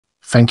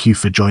Thank you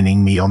for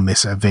joining me on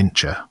this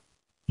adventure.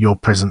 Your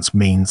presence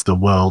means the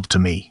world to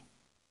me.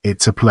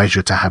 It's a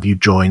pleasure to have you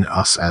join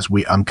us as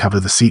we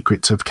uncover the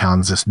secrets of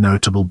Kansas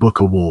Notable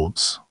Book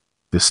Awards.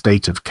 The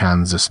State of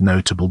Kansas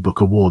Notable Book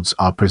Awards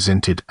are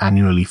presented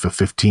annually for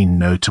 15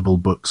 notable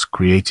books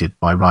created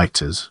by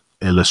writers,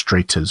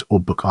 illustrators, or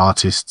book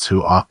artists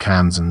who are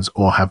Kansans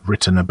or have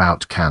written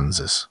about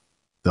Kansas.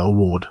 The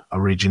award,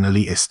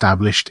 originally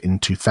established in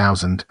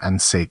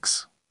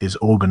 2006, is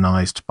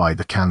organized by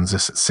the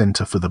Kansas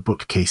Center for the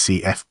Book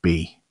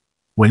KCFB.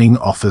 Winning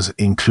authors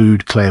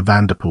include Clare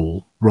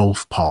Vanderpool,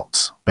 Rolf,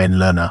 Ben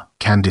Lerner,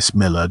 Candice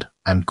Millard,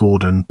 and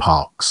Gordon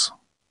Parks.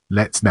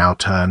 Let's now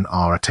turn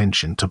our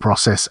attention to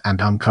process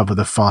and uncover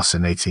the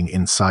fascinating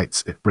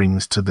insights it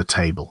brings to the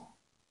table.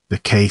 The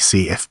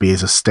KCFB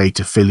is a state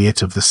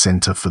affiliate of the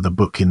Center for the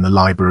Book in the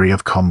Library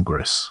of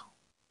Congress.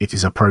 It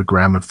is a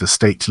program of the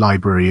State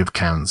Library of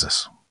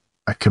Kansas.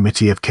 A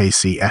committee of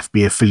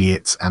KCFB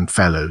affiliates and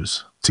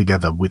fellows,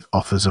 together with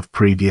authors of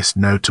previous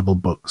notable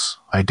books,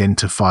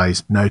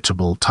 identifies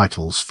notable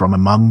titles from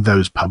among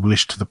those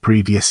published the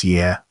previous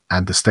year,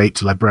 and the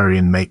state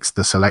librarian makes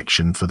the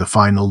selection for the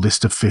final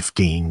list of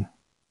 15.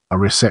 A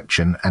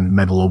reception and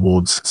medal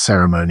awards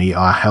ceremony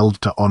are held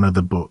to honor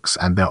the books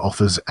and their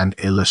authors and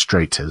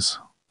illustrators.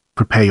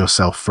 Prepare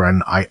yourself for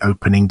an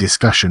eye-opening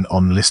discussion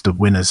on list of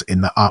winners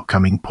in the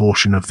upcoming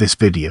portion of this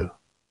video.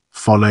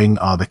 Following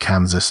are the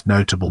Kansas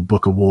Notable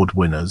Book Award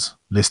winners,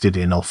 listed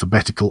in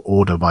alphabetical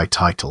order by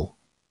title.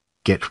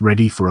 Get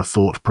ready for a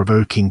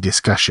thought-provoking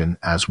discussion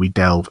as we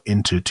delve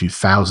into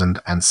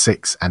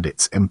 2006 and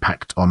its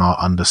impact on our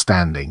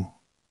understanding.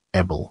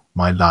 Ebel,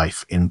 My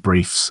Life in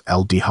Briefs,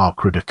 L.D.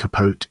 Harkruder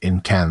Capote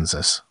in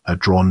Kansas, a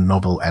drawn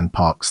novel, and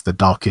Parks, The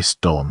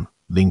Darkest Dawn,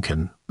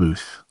 Lincoln,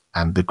 Booth,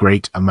 and The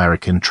Great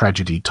American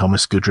Tragedy,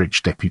 Thomas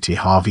Goodrich, Deputy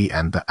Harvey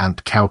and the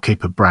Ant Cow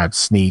Caper, Brad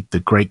Sneed, The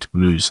Great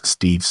Blues,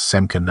 Steve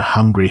Semken, The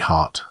Hungry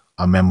Heart,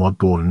 a memoir,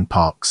 Gordon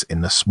Parks in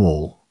the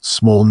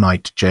Small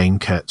Night, Jane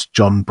Kurtz,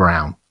 John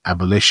Brown,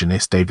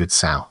 Abolitionist, David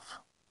South.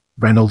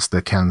 Reynolds,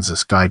 The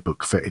Kansas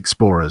Guidebook for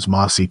Explorers,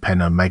 Marcy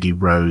Penner, Maggie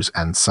Rose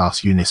and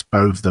Sas Eunice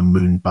Bove, The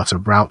Moon Butter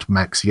Route,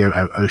 Max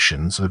Yo-O,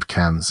 Oceans of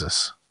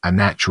Kansas, A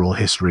Natural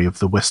History of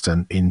the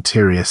Western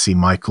Interior, C.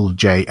 Michael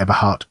J.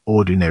 Everhart,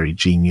 Ordinary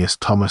Genius,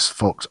 Thomas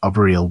Fox,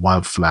 Arboreal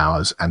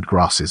Wildflowers and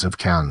Grasses of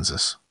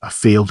Kansas, A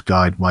Field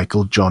Guide,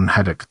 Michael John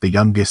Haddock, The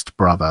Youngest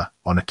Brother,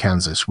 on a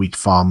Kansas Wheat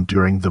Farm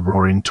During the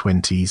Roaring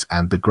Twenties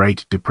and the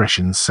Great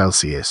Depression,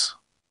 Celsius.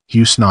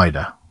 Hugh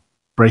Snyder.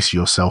 Brace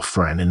yourself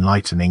for an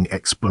enlightening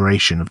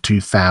exploration of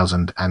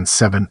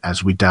 2007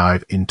 as we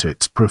dive into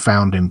its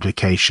profound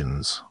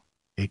implications.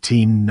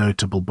 18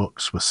 notable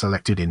books were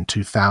selected in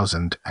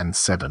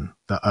 2007,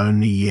 the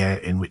only year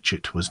in which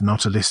it was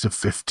not a list of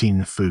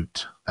 15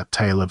 foot. A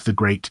Tale of the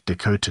Great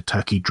Dakota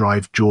Turkey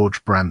Drive,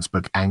 George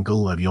Brandsburg,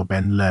 Angle of Your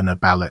Ben Lerner,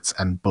 Ballots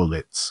and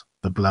Bullets,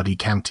 The Bloody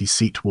County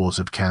Seat Wars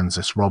of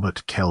Kansas,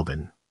 Robert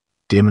Kelvin.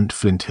 Diamond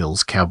Flint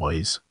Hills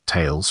Cowboys,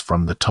 Tales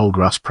from the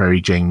Tallgrass Prairie,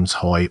 James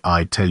Hoy.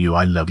 I'd tell you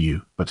I love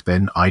you, but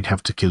then I'd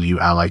have to kill you,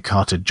 Ally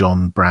Carter,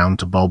 John Brown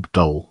to Bob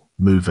Dole.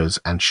 Movers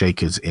and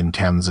Shakers in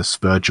Kansas,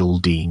 Virgil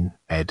Dean,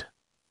 ed.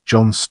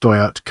 John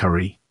Stoyart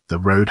Curry, The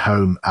Road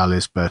Home,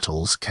 Alice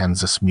Birtles,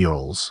 Kansas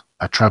Murals,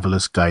 A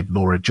Traveler's Guide,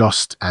 Laura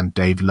Jost and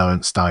Dave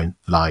Lowenstein.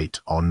 Light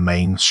on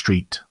Main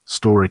Street,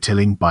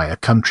 Storytelling by a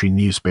Country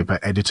Newspaper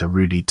Editor,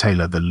 Rudy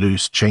Taylor. The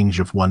Loose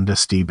Change of Wonder,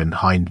 Stephen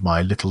Hind,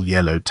 My Little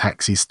Yellow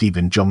Taxi,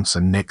 Stephen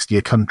Johnson. Next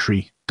Year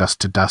Country,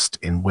 Dust to Dust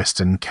in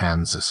Western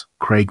Kansas,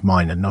 Craig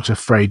Miner, Not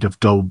Afraid of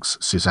Dogs,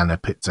 Susanna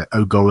Pitzer,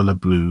 Ogorilla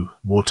Blue,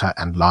 Water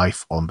and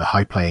Life on the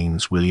High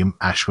Plains, William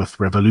Ashworth,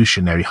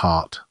 Revolutionary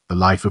Heart, The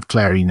Life of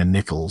Clarina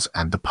Nichols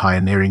and the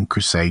Pioneering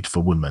Crusade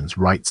for Women's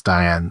Rights,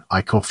 Diane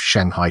Eichhoff,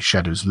 Shanghai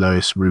Shadows,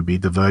 Lois Ruby,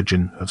 The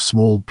Virgin of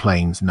Small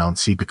Plains,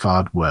 Nancy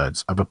Picard,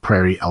 Words of a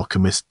Prairie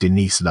Alchemist,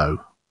 Denise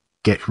Lowe.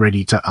 Get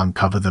ready to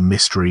uncover the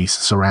mysteries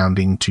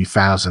surrounding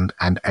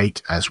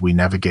 2008 as we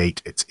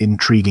navigate its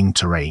intriguing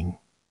terrain.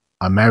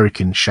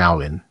 American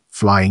Shaolin,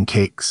 Flying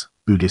Kicks,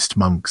 Buddhist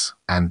Monks,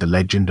 and The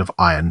Legend of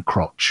Iron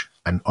Crotch,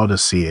 An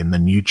Odyssey in the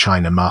New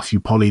China,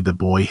 Matthew Polly, The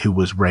Boy Who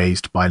Was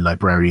Raised by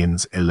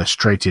Librarians,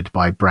 illustrated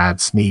by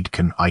Brad Sneed.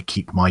 Can I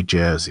Keep My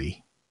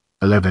Jersey?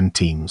 11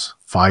 Teams,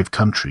 5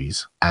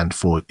 Countries, and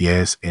 4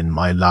 Years in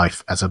My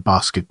Life as a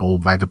Basketball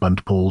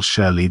Vagabond, Paul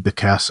Shirley, The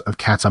Curse of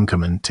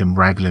Katamkaman, Tim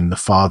Raglin, The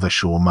Father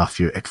Shore,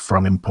 Matthew Eck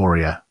from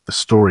Emporia, The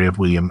Story of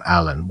William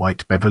Allen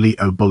White, Beverly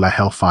Obola,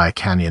 Hellfire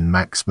Canyon,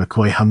 Max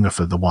McCoy, Hunger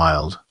for the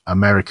Wild,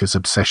 America's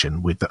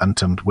Obsession with the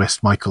Untamed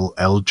West, Michael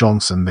L.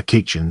 Johnson, The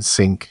Kitchen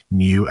Sink,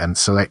 New and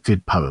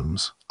Selected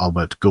Poems,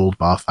 Albert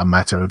Goldbach, A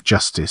Matter of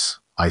Justice,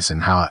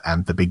 Eisenhower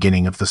and the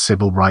Beginning of the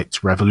Civil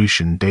Rights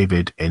Revolution,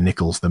 David A.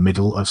 Nichols, The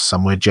Middle of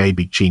Somewhere, J.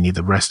 B. Cheney,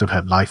 The Rest of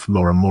Her Life,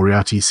 Laura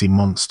Moriarty, Sea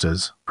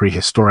Monsters,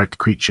 Prehistoric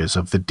Creatures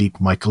of the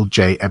Deep, Michael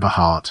J.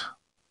 Eberhardt.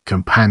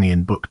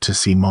 Companion book to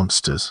Sea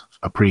Monsters,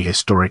 A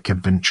Prehistoric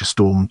Adventure,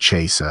 Storm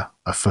Chaser,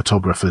 A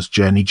Photographer's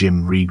Journey,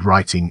 Jim Reed,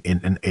 Writing in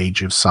an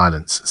Age of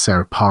Silence,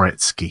 Sarah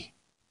Paretsky.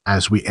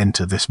 As we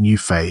enter this new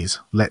phase,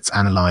 let's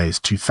analyze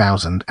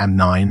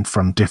 2009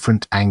 from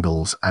different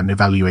angles and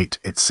evaluate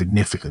its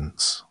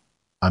significance.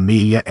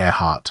 Amelia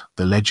Earhart,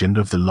 The Legend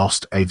of the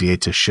Lost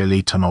Aviator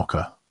Shelley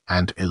Tanaka,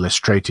 and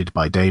illustrated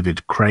by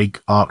David Craig,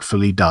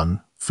 artfully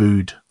done.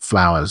 Food,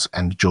 Flowers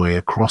and Joy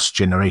Across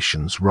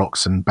Generations.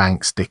 Roxanne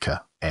Banks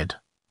Dicker, ed.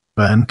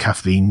 Byrne.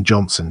 Kathleen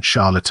Johnson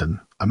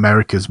Charlatan,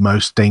 America's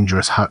Most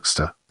Dangerous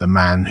Huckster, The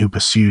Man Who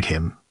Pursued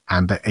Him,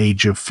 and The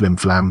Age of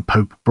Flimflam.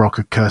 Pope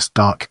Broca Cursed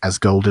Dark as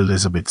Gold.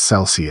 Elizabeth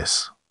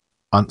Celsius.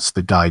 Unts,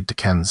 The Guide to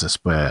Kansas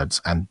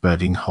Birds and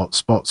Birding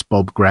Hotspots.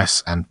 Bob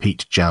Gress and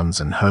Pete Jones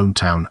and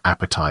Hometown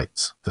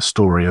Appetites, The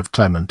Story of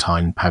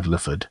Clementine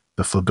Padleford,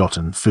 the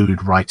forgotten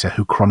food writer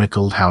who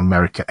chronicled how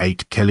America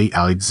ate. Kelly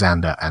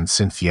Alexander and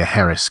Cynthia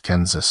Harris.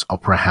 Kansas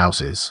Opera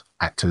Houses,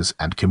 Actors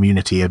and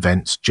Community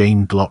Events.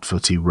 Jane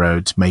Glotfooty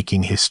Roads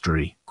Making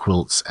History,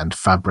 Quilts and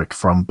Fabric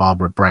from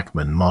Barbara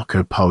Brackman.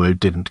 Marco Polo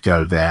Didn't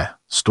Go There,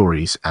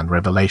 Stories and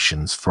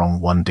Revelations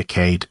from One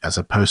Decade as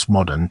a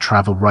Postmodern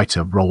Travel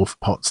Writer. Rolf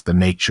Potts, The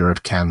Nature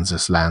of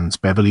Kansas Lands.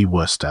 Beverly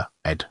Worcester,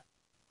 ed.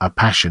 A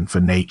Passion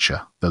for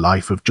Nature, The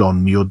Life of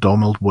John Muir.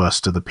 Donald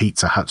Worcester, The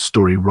Pizza Hut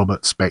Story.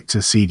 Robert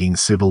Spector, Seeding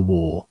Civil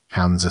War,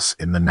 Kansas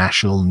in the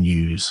National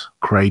News.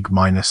 Craig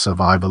Miner,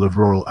 Survival of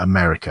Rural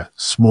America,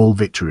 Small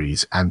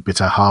Victories and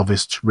Bitter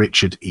Harvests.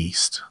 Richard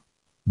East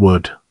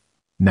Wood.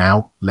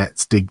 Now,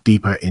 let's dig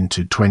deeper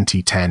into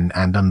 2010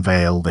 and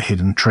unveil the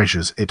hidden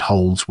treasures it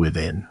holds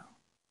within.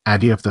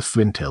 Addie of the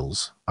Flint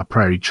Hills, a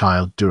prairie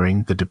child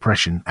during the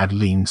Depression.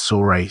 Adeline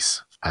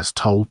Sorace, as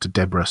told to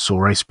Deborah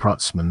Sorace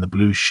Prutzman. The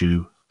Blue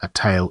Shoe, A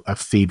Tale of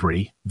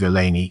Thievery,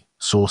 Villainy,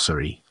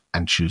 Sorcery,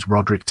 and Shoes.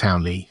 Roderick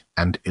Townley,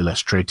 and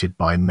illustrated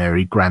by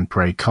Mary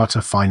Grandpré Carter.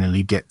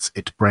 Finally Gets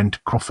It,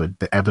 Brent Crawford.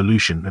 The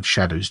Evolution of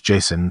Shadows,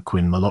 Jason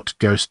Quinn Malott.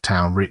 Ghost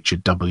Town,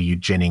 Richard W.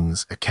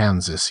 Jennings. A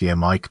Kansas Year,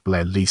 Mike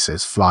Blair.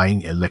 Lisa's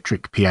Flying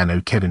Electric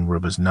Piano, Kevin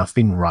Rivers.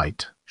 Nothing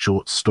Right,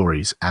 Short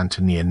Stories,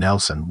 Antonia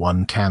Nelson.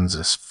 One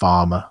Kansas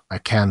Farmer, A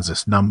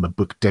Kansas Number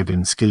Book,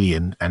 Devin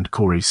Skillian and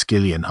Corey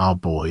Skillian. Our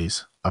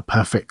Boys, A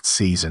Perfect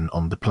Season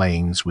on the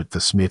Plains with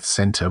the Smith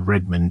Center.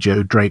 Redmond,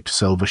 Joe Draped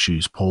Silver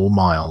Shoes. Paul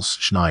Miles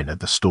Schneider,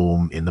 The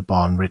Storm in the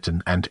Barn,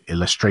 written and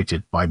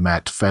illustrated by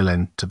Matt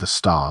Fellen. To the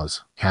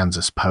Stars,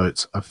 Kansas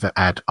Poets of the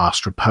Ad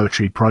Astra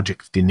Poetry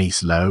Project.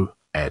 Denise Lowe,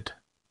 ed.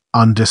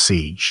 Under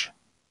Siege,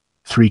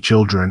 Three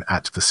Children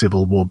at the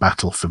Civil War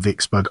Battle for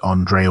Vicksburg.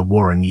 Andrea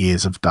Warren,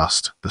 Years of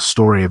Dust, The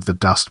Story of the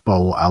Dust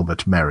Bowl.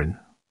 Albert Merrin.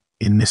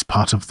 In this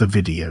part of the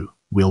video,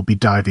 we'll be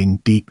diving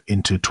deep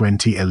into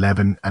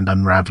 2011 and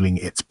unraveling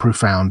its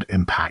profound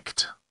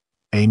impact.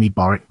 Amy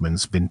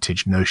Borickman's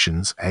Vintage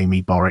Notions.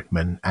 Amy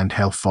Borickman and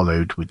Hell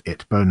followed with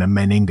It. Bona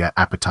Menninger,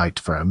 Appetite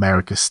for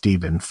America.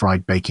 Stephen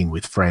Fried, Baking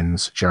with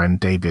Friends. Sharon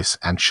Davis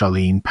and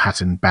Charlene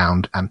Patton.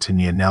 Bound,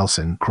 Antonia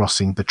Nelson.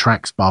 Crossing the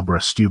Tracks, Barbara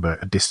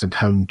Stuber. A Distant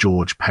Home,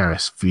 George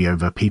Paris.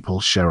 Viover People,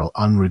 Cheryl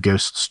Unruh.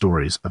 Ghost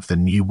Stories of the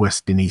New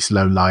West, Denise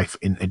Lowe. Life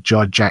in a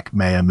Jar, Jack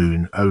Mayer.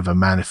 Moon Over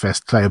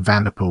Manifest, Clare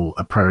Vanderpool.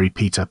 A Prairie,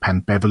 Peter Pan.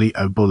 Beverly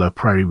O'Buller.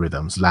 Prairie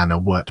Rhythms, Lana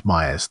Wirt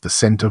Myers. The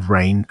Scent of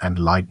Rain and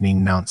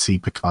Lightning, Nancy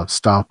Picard.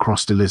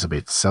 Star-Crossed,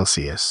 Elizabeth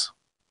Celsius.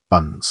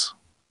 Buns.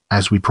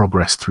 As we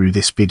progress through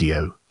this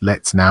video,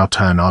 let's now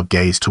turn our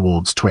gaze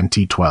towards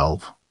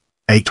 2012.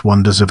 8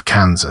 Wonders of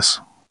Kansas.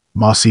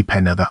 Marcy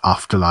Penner, The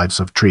Afterlives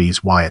of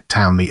Trees. Wyatt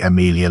Townley,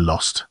 Amelia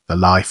Lost, The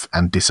Life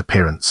and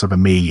Disappearance of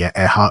Amelia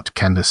Earhart.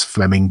 Candice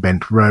Fleming,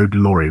 Bent Road.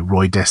 Laurie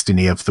Roy,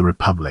 Destiny of the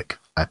Republic,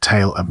 A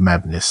Tale of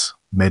Madness,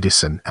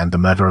 Medicine and the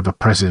Murder of a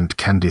President.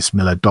 Candice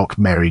Miller. Doc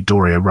Mary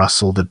Doria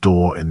Russell, The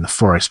Door in the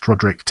Forest.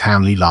 Roderick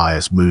Townley,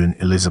 Liars. Moon,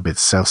 Elizabeth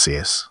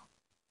Celsius.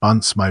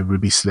 Bunce, My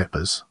Ruby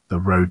Slippers, The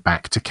Road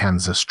Back to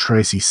Kansas.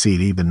 Tracy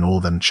Seeley, The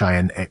Northern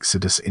Cheyenne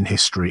Exodus in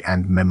History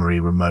and Memory.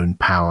 Ramon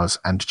Powers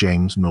and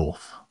James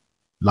North.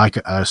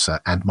 Leica Ursa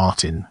and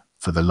Martin,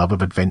 For the Love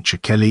of Adventure.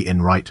 Kelly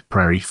Enright,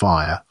 Prairie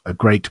Fire, A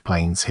Great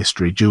Plains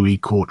History. Julie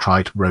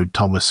Courtwright wrote.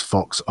 Thomas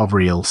Fox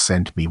Overiel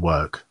Sent Me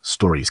Work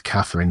Stories.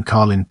 Catherine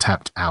Carlin,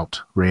 Tapped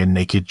Out, Rear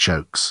Naked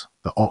Chokes,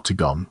 The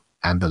Octagon,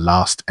 and The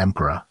Last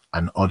Emperor,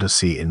 An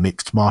Odyssey in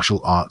Mixed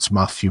Martial Arts.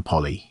 Matthew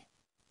Polly.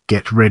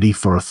 Get ready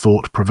for a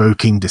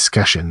thought-provoking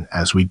discussion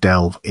as we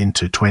delve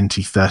into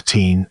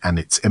 2013 and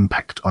its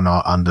impact on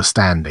our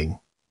understanding.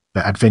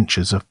 The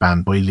Adventures of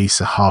Bandboy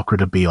Lisa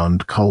Harkrider.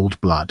 Beyond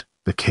Cold Blood,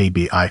 The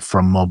KBI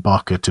from Mob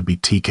Barker to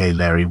BTK.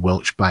 Larry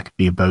Welch, Black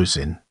Bear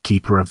Bosin,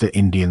 Keeper of the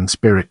Indian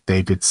Spirit.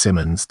 David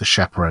Simmons, The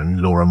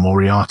Chaperone. Laura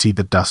Moriarty,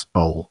 The Dust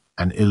Bowl,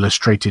 An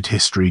Illustrated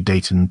History.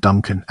 Dayton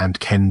Duncan and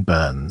Ken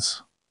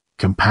Burns.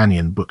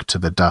 Companion Book to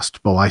The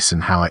Dust Bowl.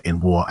 Eisenhower in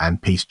War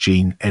and Peace.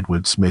 Gene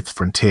Edward Smith,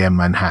 Frontier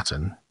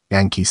Manhattan,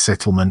 Yankee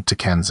Settlement to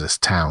Kansas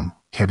Town.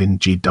 Kevin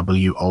G.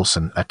 W.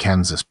 Olson, A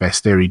Kansas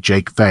Bestiary.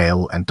 Jake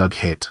Vale and Doug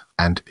Hitt,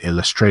 and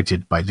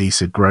illustrated by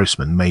Lisa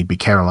Grossman. Maybe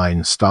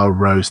Caroline Star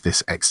Rose,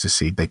 This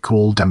Ecstasy They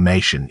Call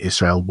Damnation.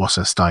 Israel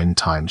Wasserstein,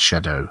 Time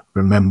Shadow,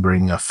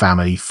 Remembering a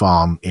Family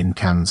Farm in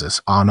Kansas.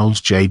 Arnold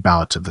J.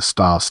 Bauer, To the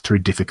Stars Through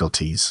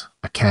Difficulties,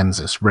 A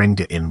Kansas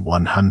Ranger in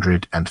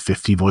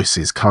 150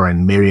 Voices.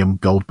 Corinne Miriam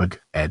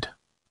Goldberg, ed.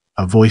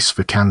 A Voice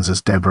for Kansas,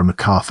 Deborah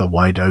MacArthur.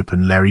 Wide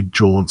Open, Larry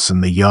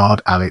Johnson. The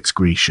Yard, Alex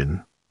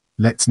Grecian.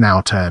 Let's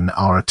now turn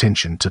our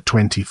attention to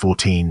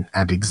 2014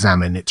 and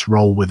examine its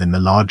role within the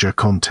larger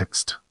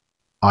context.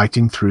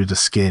 Biting Through the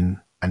Skin,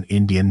 an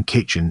Indian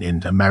kitchen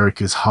in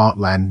America's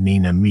heartland.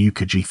 Nina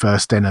Mukherjee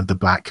first entered the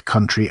Black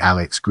Country.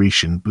 Alex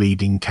Grecian.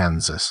 Bleeding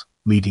Kansas,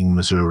 Bleeding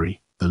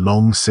Missouri, The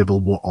Long Civil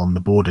War on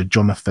the Border.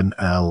 Jonathan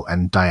Earl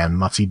and Diane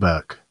Mutty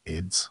Burke.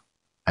 Ids.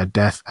 A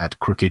Death at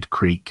Crooked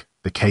Creek,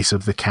 The Case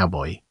of the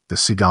Cowboy, The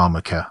Cigar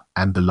Maker,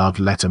 and The Love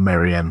Letter.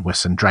 Marianne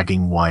Wesson.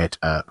 Dragging Wyatt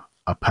Earp,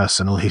 A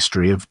Personal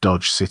History of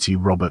Dodge City.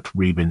 Robert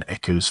Reuben.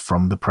 Echoes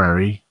from the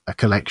Prairie, a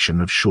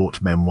collection of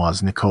short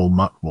memoirs. Nicole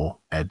Muckmore,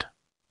 ed.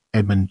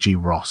 Edmund G.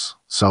 Ross.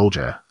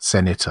 Soldier,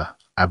 Senator,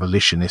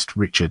 Abolitionist.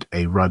 Richard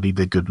A. Ruddy.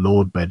 The Good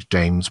Lord Bed.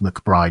 James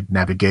McBride.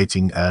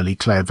 Navigating Early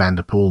Clare.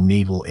 Vanderpool.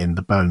 Needle in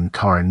the Bone.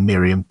 Corin.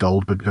 Miriam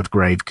Goldberg. Of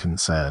Grave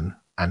Concern,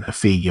 and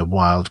Ophelia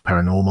Wild.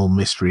 Paranormal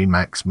Mystery.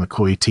 Max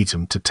McCoy.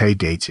 Tetum to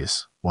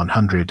Tagatis,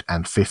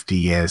 150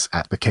 Years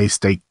at the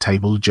K-State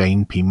Table.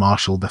 Jane P.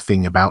 Marshall. The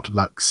Thing About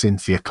Luck.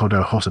 Cynthia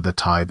Cotto. Hotter. The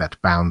Tie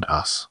That Bound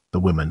Us, The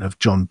Women of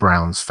John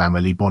Brown's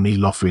Family. Bonnie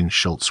Loughlin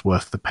Schultz.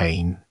 Worth the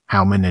Pain,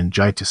 How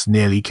Meningitis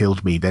Nearly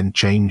Killed Me Then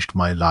Changed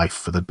My Life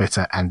for the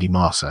Better. Andy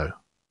Marceau.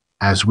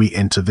 As we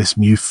enter this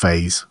new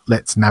phase,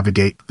 let's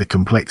navigate the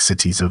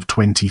complexities of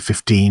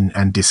 2015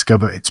 and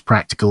discover its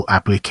practical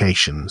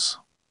applications.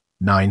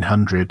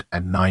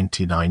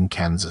 999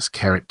 Kansas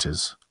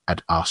Characters.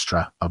 Ad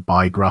Astra, a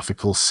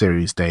biographical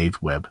series. Dave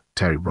Webb,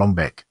 Terry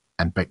Rombeck,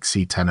 and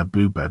Bexy Tanner.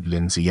 Bluebird.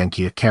 Lindsay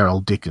Yankee. A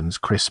Carol Dickens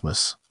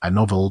Christmas, a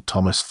novel.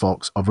 Thomas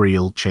Fox. Of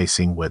Real.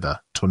 Chasing Weather,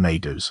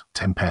 Tornadoes,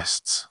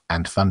 Tempests,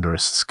 and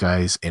Thunderous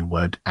Skies in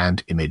Word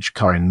and Image.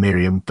 Corin.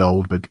 Miriam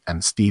Goldberg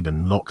and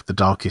Stephen Locke. The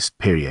Darkest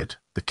Period,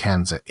 The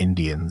Kansas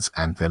Indians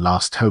and Their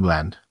Last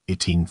Homeland,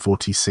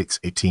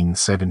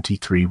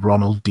 1846-1873.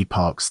 Ronald D.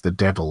 Parks. The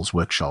Devil's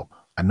Workshop,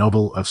 a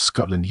novel of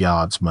Scotland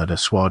Yard's murder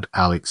squad.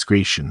 Alex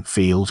Grecian.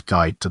 Field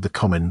Guide to the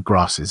Common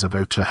Grasses of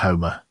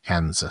Oklahoma,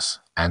 Kansas,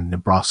 and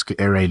Nebraska.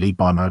 Arely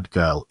Barnard.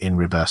 Girl in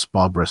Reverse.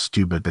 Barbara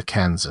Stuber. The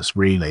Kansas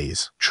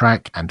Relays,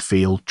 Track and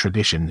Field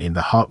Tradition in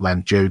the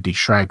Heartland. Jody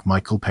Schrag.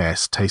 Michael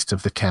Pierce. Taste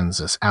of the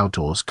Kansas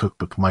Outdoors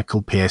Cookbook.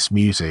 Michael Pierce.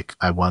 Music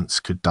I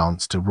Once Could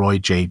Dance to. Roy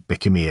J.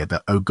 Bickemere.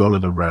 The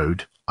Ogallala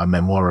Road, A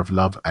Memoir of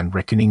Love and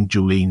Reckoning.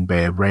 Julian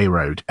Bear.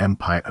 Railroad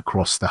Empire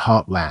Across the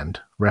Heartland,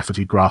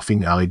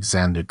 Photographing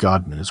Alexander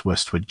Gardner's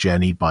Westward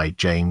Journey by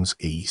James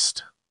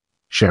East.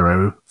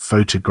 Shero,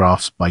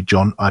 Photographs by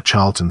John R.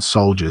 Charlton.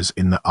 Soldiers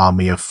in the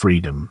Army of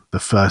Freedom, The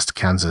First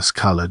Kansas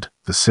Colored,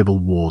 The Civil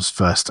War's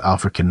First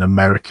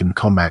African-American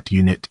Combat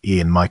Unit.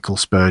 Ian Michael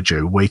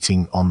Spurgeon.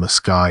 Waiting on the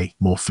Sky,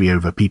 Morphe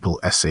Over People.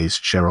 Essays.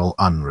 Cheryl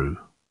Unruh.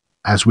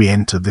 As we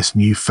enter this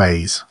new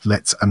phase,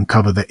 let's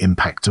uncover the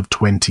impact of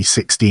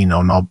 2016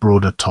 on our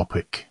broader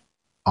topic.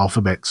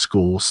 Alphabet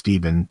School.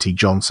 Stephen T.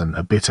 Johnson.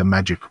 A Bitter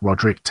Magic.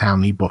 Roderick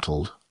Townley.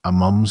 Bottled, A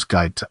Mom's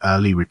Guide to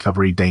Early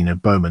Recovery. Dana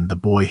Bowman. The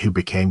Boy Who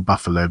Became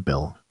Buffalo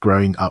Bill,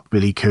 Growing Up.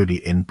 Billy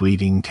Cody in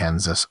Bleeding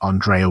Kansas.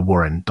 Andrea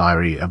Warren.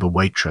 Diary of a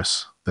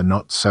Waitress, The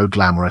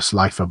Not-So-Glamorous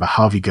Life of a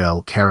Harvey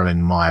Girl.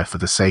 Carolyn Meyer. For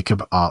the Sake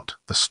of Art,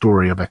 The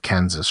Story of a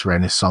Kansas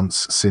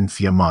Renaissance.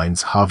 Cynthia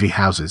Mines. Harvey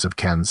Houses of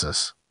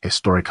Kansas,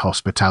 Historic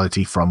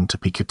Hospitality from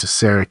Topeka to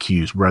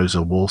Syracuse.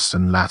 Rosa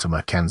Woolston.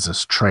 Latimer,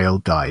 Kansas Trail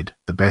Guide,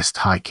 The Best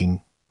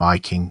Hiking,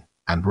 Biking,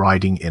 and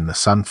Riding in the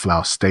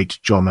Sunflower State.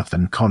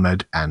 Jonathan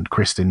Conard and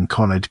Kristen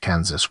Conard.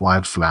 Kansas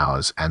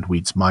Wildflowers and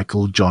Weeds.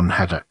 Michael John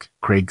Haddock.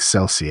 Craig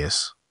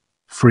Celsius.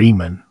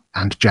 Freeman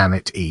and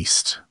Janet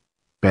East.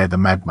 Bear the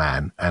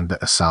Madman and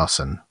the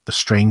Assassin, The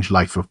Strange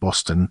Life of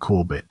Boston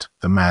Corbett,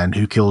 The Man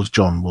Who Killed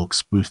John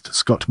Wilkes Booth.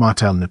 Scott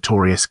Martell.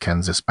 Notorious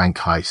Kansas Bank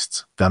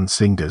Heists,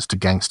 Gunsingers to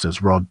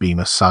Gangsters. Rod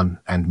Beamer. Sun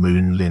and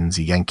Moon.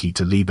 Lindsay Yankee.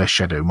 To Leave a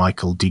Shadow.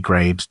 Michael D.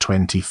 Graves.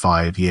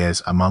 25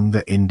 Years Among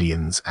the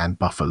Indians and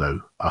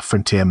Buffalo, a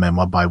frontier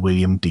memoir by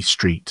William D.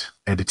 Street,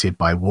 edited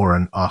by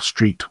Warren R.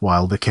 Street.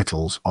 While the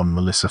Kettle's on.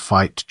 Melissa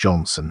Fight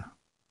Johnson.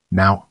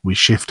 Now we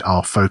shift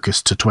our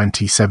focus to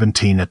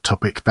 2017, a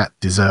topic that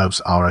deserves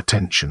our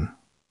attention.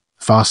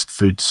 Fast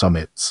Food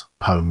Summits,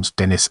 Poems.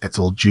 Dennis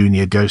Etzel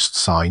Jr. Ghost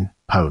Sign,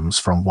 Poems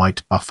from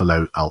White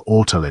Buffalo. Al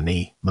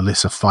Ortolani,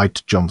 Melissa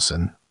Fight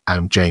Johnson,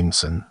 Am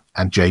Jameson,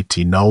 and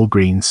J.T. Noel.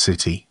 Green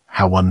City,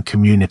 How One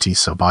Community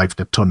Survived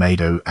a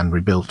Tornado and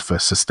Rebuilt for a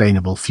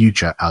Sustainable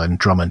Future. Alan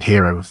Drummond.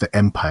 Hero of the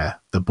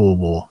Empire, The Boer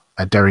War,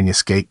 A Daring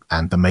Escape,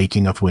 and the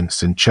Making of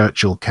Winston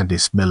Churchill.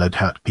 Candice Millard.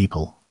 Hurt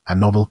People, a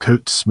novel.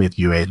 Coate Smith.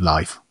 UA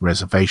Life,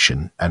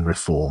 Reservation, and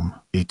Reform,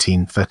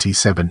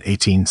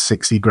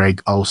 1837-1860.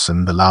 Greg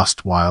Olson. The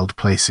Last Wild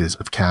Places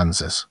of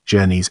Kansas,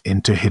 Journeys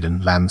into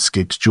Hidden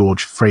Landscapes.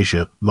 George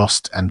Fraser.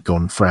 Lost and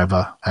Gone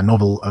Forever, a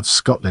novel of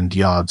Scotland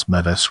Yard's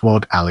murder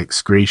squad.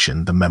 Alex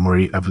Grecian. The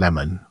Memory of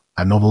Lemon,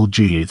 A novel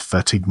Judith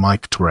Fertig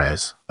Mike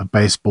Torres, a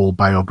baseball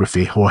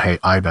biography Jorge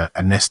Iber,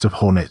 a nest of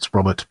hornets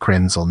Robert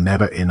Krenzel,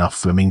 never enough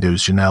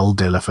flamingos Janelle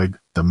Delafig,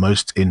 the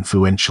most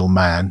influential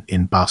man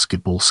in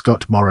basketball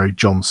Scott Morrow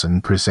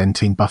Johnson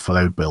presenting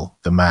Buffalo Bill,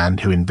 the man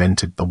who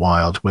invented the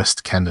Wild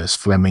West Candace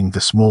Fleming,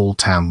 the small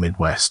town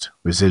Midwest,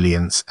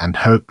 resilience and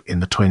hope in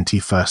the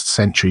 21st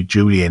century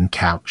Julian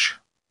Couch.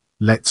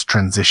 Let's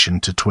transition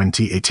to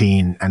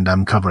 2018 and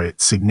uncover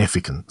its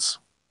significance.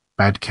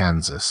 Bad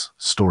Kansas,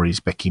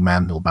 stories Becky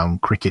Mandelbaum,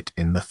 Cricket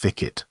in the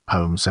Thicket,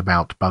 poems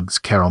about Bugs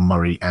Carroll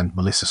Murray and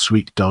Melissa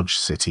Sweet, Dodge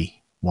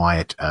City,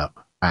 Wyatt Earp,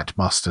 Pat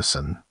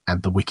Masterson,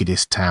 and the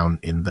wickedest town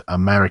in the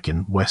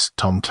American West,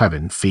 Tom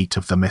Clavin, Feet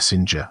of the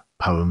Messenger,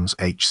 poems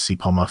H.C.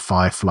 Palmer,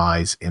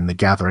 Fireflies in the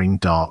Gathering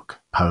Dark,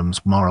 poems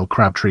Moral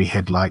Crabtree,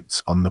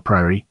 Headlights on the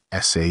Prairie,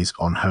 essays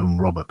on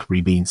home Robert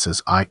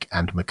Rebeens's Ike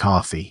and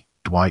McCarthy,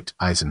 Dwight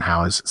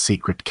Eisenhower's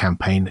secret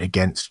campaign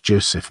against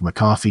Joseph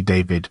McCarthy,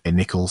 David A.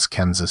 Nichols,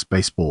 Kansas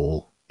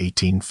Baseball,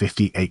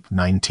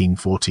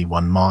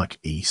 1858-1941, Mark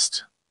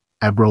East.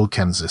 Abrol,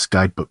 Kansas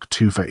Guidebook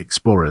 2 for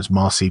Explorers,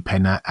 Marcy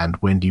Penner and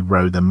Wendy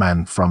Rowe, The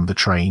Man from the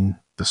Train,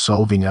 The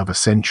Solving of a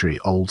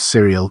Century-Old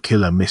Serial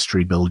Killer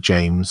Mystery, Bill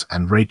James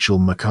and Rachel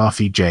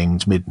McCarthy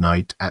James,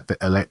 Midnight at the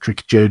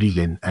Electric, Jody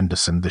Lynn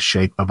Anderson, The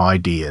Shape of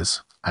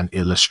Ideas, an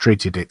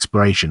illustrated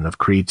exploration of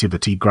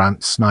creativity,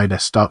 Grant Snyder,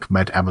 Stark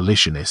Med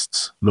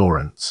Abolitionists,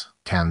 Lawrence,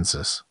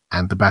 Kansas,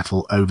 and the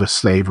Battle Over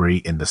Slavery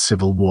in the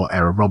Civil War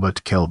Era,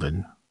 Robert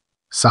Kelvin.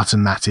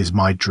 Sutton, That Is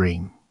My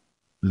Dream.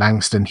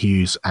 Langston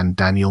Hughes and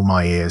Daniel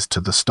Myers, To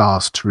the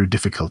Stars Through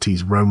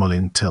Difficulties,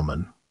 Romalyn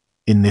Tillman.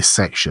 In this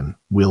section,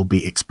 we'll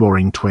be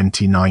exploring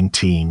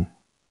 2019.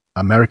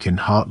 American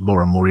Heart,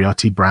 Laura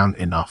Moriarty Brown,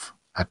 Enough.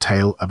 A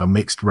Tale of a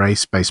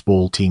Mixed-Race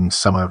Baseball Team,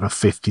 Summer of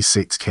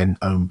 '56, Ken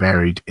Ohm,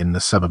 Buried in the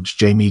Suburbs,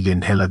 Jamie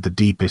Lynn Hiller, The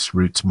Deepest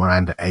Roots,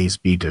 Miranda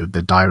Azevedo,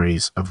 The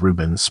Diaries of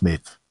Reuben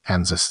Smith,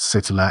 Kansas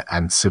Settler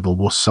and Civil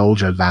War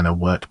Soldier, Lana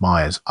Wirt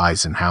Myers,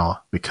 Eisenhower,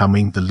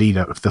 Becoming the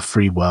Leader of the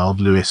Free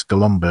World, Louis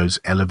Colombo's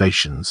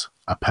Elevations,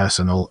 a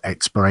personal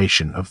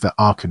exploration of the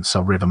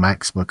Arkansas River,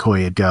 Max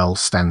McCoy, A Girl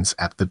Stands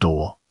at the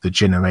Door, The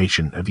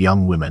Generation of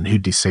Young Women Who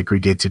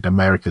Desegregated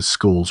America's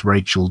Schools,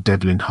 Rachel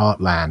Devlin,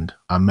 Heartland,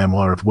 a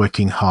memoir of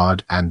working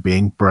hard and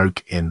being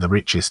broke in the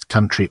richest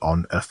country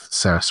on earth,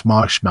 Sarah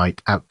Smarsh,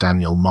 Night Out,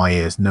 Daniel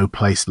Myers, No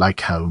Place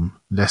Like Home,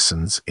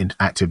 Lessons in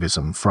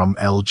Activism from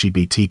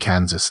LGBT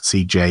Kansas,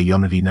 C.J.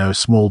 Yonadino,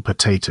 Small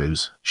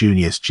Potatoes,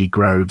 Junius G.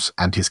 Groves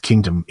and His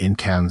Kingdom in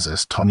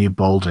Kansas, Tonya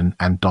Bolden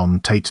and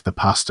Don Tate, The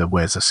Pastor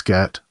Wears a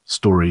Skirt,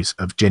 Stories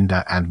of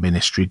Gender and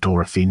Ministry,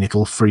 Dorothy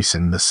Nickel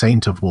Friesen, The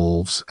Saint of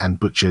Wolves and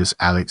Butchers,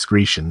 Alex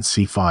Grecian,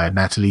 Seafire,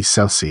 Natalie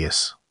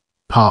Celsius.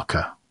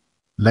 Parker.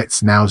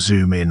 Let's now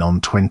zoom in on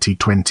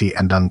 2020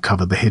 and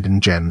uncover the hidden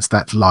gems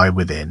that lie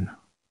within.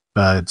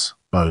 Birds,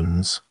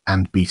 Bones,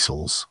 and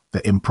Beetles,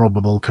 the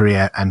improbable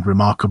career and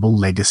remarkable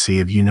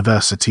legacy of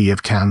University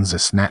of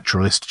Kansas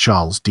naturalist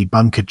Charles D.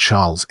 Bunker,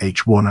 Charles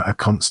H. Warner, A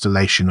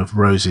Constellation of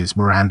Roses,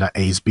 Miranda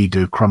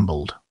Azevedo,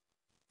 Crumbled.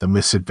 The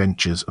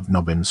Misadventures of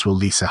Nobbinsville,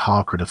 Lisa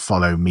Harker,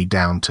 Follow Me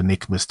Down to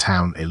Nickmas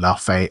Town,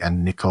 Elafay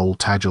and Nicole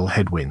Tagel,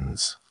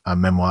 Headwinds, a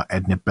memoir,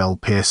 Edna Bell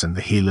Pearson, The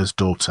Healer's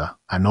Daughter,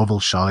 a novel,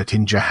 Charlotte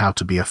Inger, How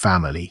to Be a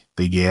Family,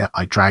 The Year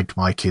I Dragged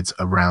My Kids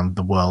Around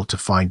the World to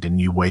Find a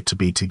New Way to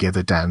Be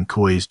Together, Dan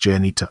Coy's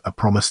Journey to a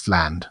Promised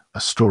Land, a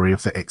story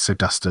of the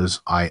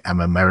Exodusters, I Am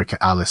America,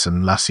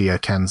 Allison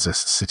Lassier, Kansas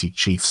City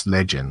Chiefs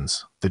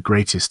Legends, The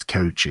Greatest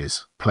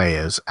Coaches,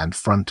 Players and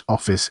Front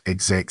Office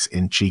Execs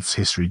in Chiefs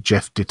History,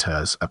 Jeff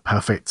Ditters, A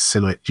Perfect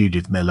Silhouette,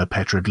 Judith Miller,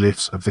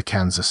 Petroglyphs of the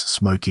Kansas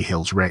Smoky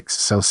Hills, Rex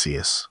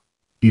Celsius.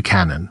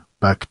 Buchanan,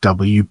 Burke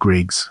W.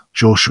 Griggs,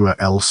 Joshua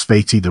L.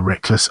 Svati, The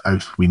Reckless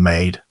Oath We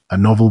Made, a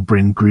novel,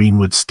 Bryn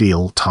Greenwood,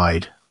 Steel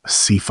Tide, a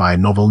sci-fi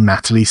novel,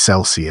 Natalie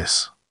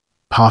Celsius.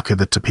 Parker,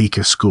 The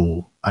Topeka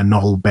School, a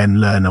novel, Ben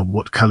Lerner,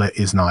 What Color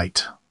is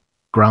Night?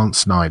 Grant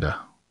Snyder.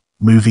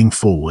 Moving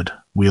forward,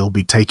 we'll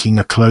be taking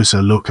a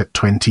closer look at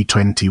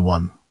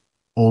 2021.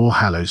 All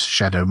Hallows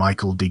Shadow,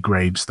 Michael D.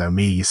 Graves, Though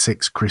Me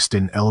 6,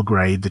 Kristen L.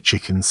 Gray, The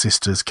Chicken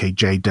Sisters,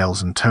 K.J.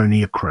 Dells and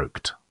Tonya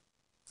Croaked.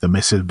 The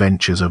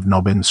Misadventures of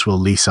Nobbinsville,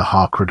 Lisa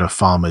Harker,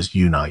 Farmers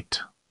Unite.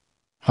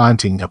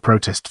 Planting a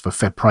Protest for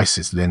Fair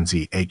Prices,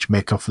 Lindsay H.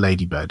 Mekoff,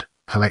 Ladybird,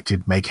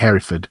 Collected Meg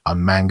Hereford,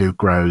 on Mango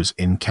Grows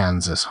in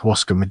Kansas,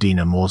 Huasca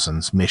Medina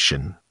Mawson's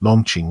Mission,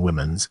 Launching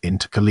Women's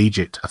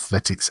Intercollegiate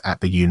Athletics at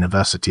the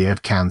University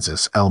of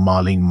Kansas, L.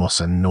 Marlene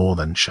Mawson,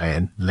 Northern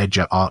Cheyenne,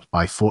 Ledger Art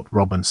by Fort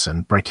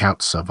Robinson,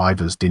 Breakout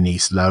Survivors,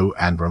 Denise Lowe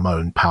and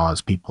Ramon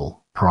Powers, People,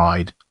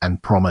 Pride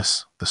and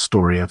Promise, The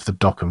Story of the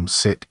Dockham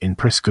Sit in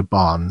Prisca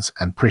Barnes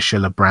and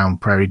Priscilla Brown,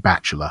 Prairie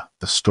Bachelor,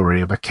 The Story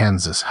of a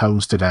Kansas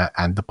Homesteader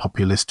and the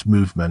Populist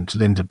Movement,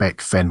 Linda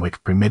Beck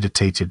Fenwick,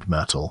 Premeditated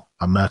Myrtle,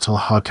 A Myrtle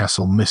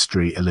Hardcastle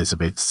Mystery,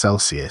 Elizabeth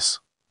Celsius.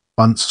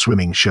 Bunce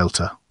Swimming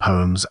Shelter,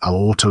 Poems, Al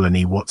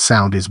Ortolani, What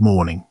Sound is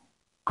Morning?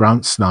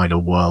 Grant Snyder,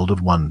 World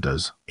of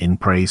Wonders, In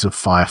Praise of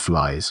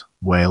Fireflies,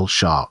 Whale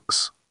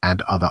Sharks,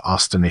 and Other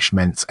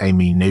Astonishments,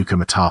 Amy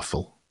Newcomb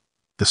Atafel.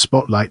 The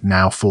spotlight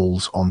now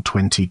falls on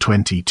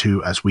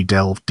 2022 as we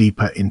delve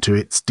deeper into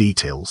its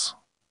details.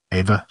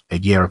 Ever, a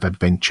year of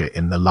adventure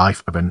in the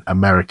life of an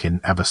American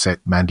Avocet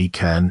Mandy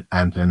Kern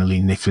and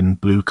Annalie Niffen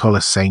Blue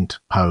Collar Saint.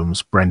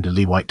 Poems Brenda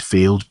Lee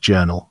Whitefield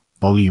Journal,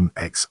 Volume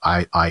XIII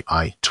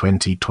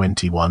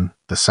 2021,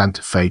 The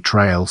Santa Fe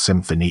Trail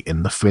Symphony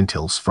in the Flint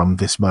Hills from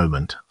This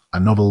Moment. A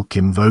novel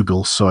Kim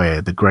Vogel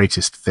Sawyer The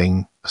Greatest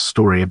Thing, a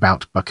story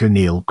about Buck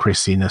O'Neill,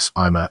 Christina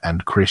Eimer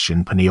and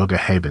Christian Panioga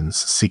Heaven's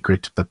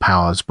Secret, The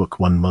Powers Book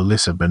 1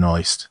 Melissa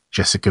Benoist,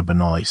 Jessica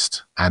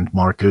Benoist, and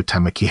Marco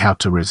Tamaki How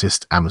to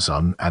Resist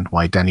Amazon and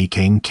Why Danny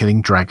Kane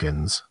Killing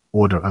Dragons,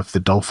 Order of the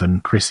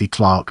Dolphin Chrissy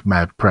Clark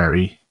Mad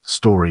Prairie,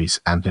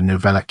 Stories and a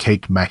novella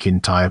Kate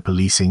McIntyre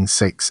Policing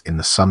Sex in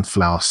the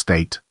Sunflower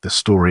State, the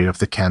story of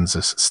the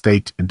Kansas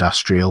State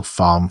Industrial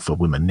Farm for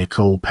Women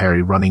Nicole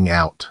Perry Running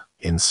Out,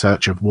 In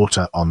Search of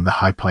Water on the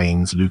High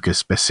Plains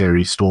Lucas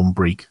Besseri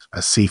Stormbreak, a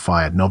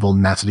Seafire novel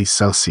Natalie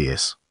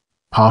Celsius,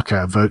 Parker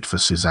A Vote for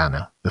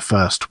Susanna, The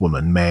First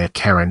Woman Mayor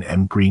Karen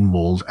M.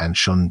 Greenwald and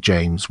Sean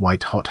James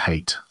White Hot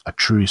Hate, a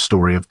true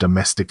story of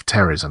domestic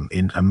terrorism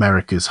in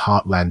America's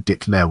heartland.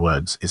 Declare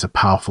Words is a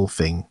Powerful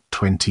Thing,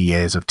 20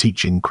 years of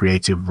teaching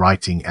creative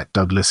writing at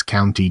Douglas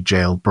County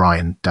Jail.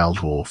 Brian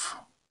Daldorf.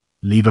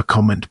 Leave a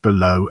comment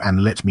below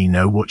and let me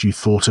know what you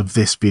thought of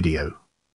this video.